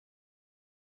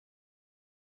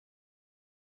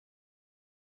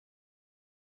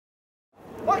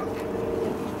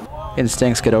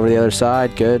Instincts, get over the other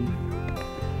side. Good.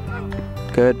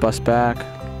 Good, bust back.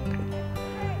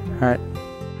 All right.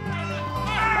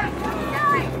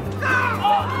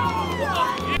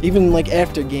 Even like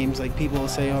after games, like people will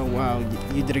say, oh wow,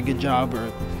 you did a good job,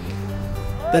 or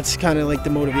that's kind of like the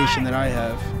motivation that I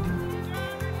have.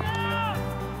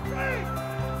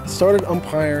 Started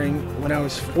umpiring when I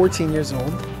was 14 years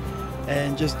old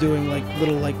and just doing like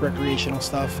little like recreational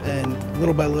stuff, and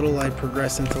little by little I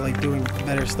progressed into like doing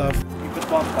better stuff. You put the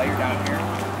ball in play, you're down here.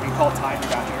 You call time,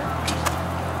 you're down here.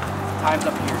 Time's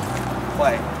up here.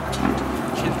 Play.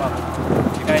 Chin level.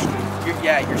 Okay?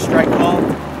 Your strike call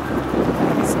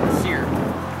is here.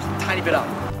 Just a tiny bit up.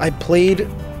 I played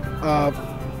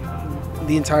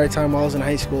the entire time while I was in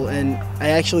high school, and I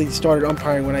actually started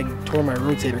umpiring when I tore my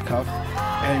rotator cuff,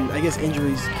 and I guess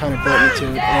injuries kind of brought me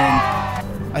to it.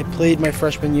 And I played my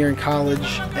freshman year in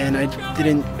college, and I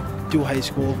didn't do high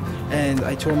school, and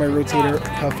I tore my rotator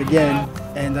cuff again,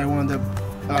 and I wound up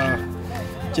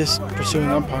just pursuing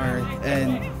umpiring.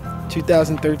 And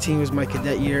 2013 was my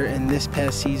cadet year, and this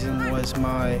past season was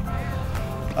my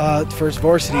first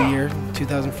varsity year,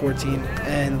 2014,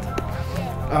 and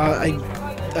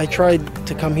I tried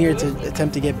to come here to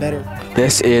attempt to get better.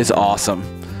 This is awesome.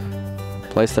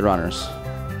 Place the runners.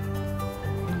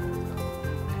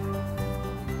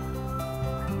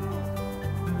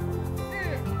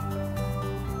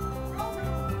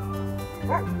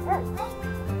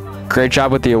 Great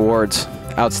job with the awards.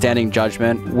 Outstanding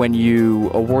judgment. When you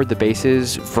award the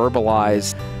bases,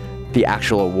 verbalize the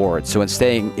actual award. So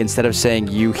instead of saying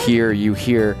you here,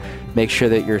 make sure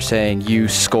that you're saying you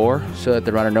score, so that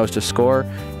the runner knows to score,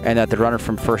 and that the runner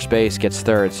from first base gets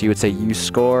third. So you would say you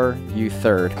score, you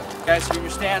third. Okay, so in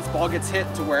your stance, ball gets hit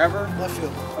to wherever. Left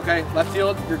field. Okay, left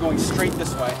field, you're going straight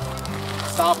this way.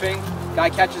 Stopping, guy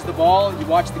catches the ball, you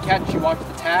watch the catch, you watch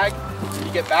the tag, and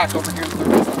you get back over here to third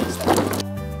base on the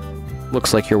step.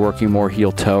 Looks like you're working more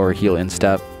heel toe or heel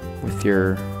instep with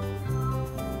your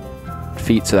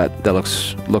feet, so that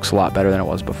looks a lot better than it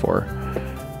was before.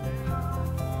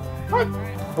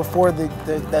 Before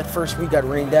that first week got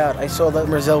rained out, I saw that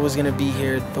Merzel was going to be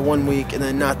here the one week and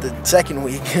then not the second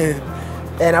week.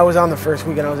 And I was on the first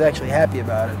week and I was actually happy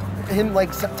about it. Him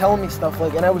like telling me stuff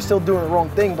like, and I was still doing the wrong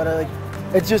thing, but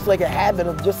it's just like a habit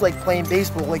of just like playing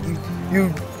baseball. Like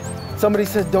somebody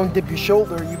says don't dip your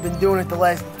shoulder, you've been doing it the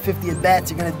last 50 at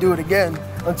bats, you're going to do it again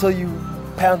until you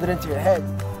pound it into your head.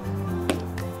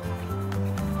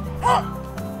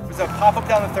 It was a pop-up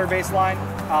down the third base line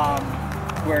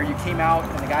where you came out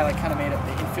and the guy like kind of made the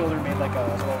infielder made like a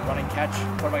little running catch.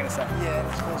 What am I going to say? Yeah,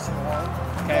 it's close to the line.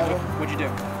 Okay, what'd you do?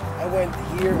 I went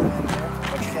here and then there.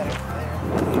 What'd you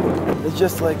do? It's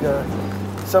just like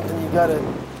something you got to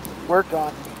work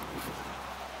on.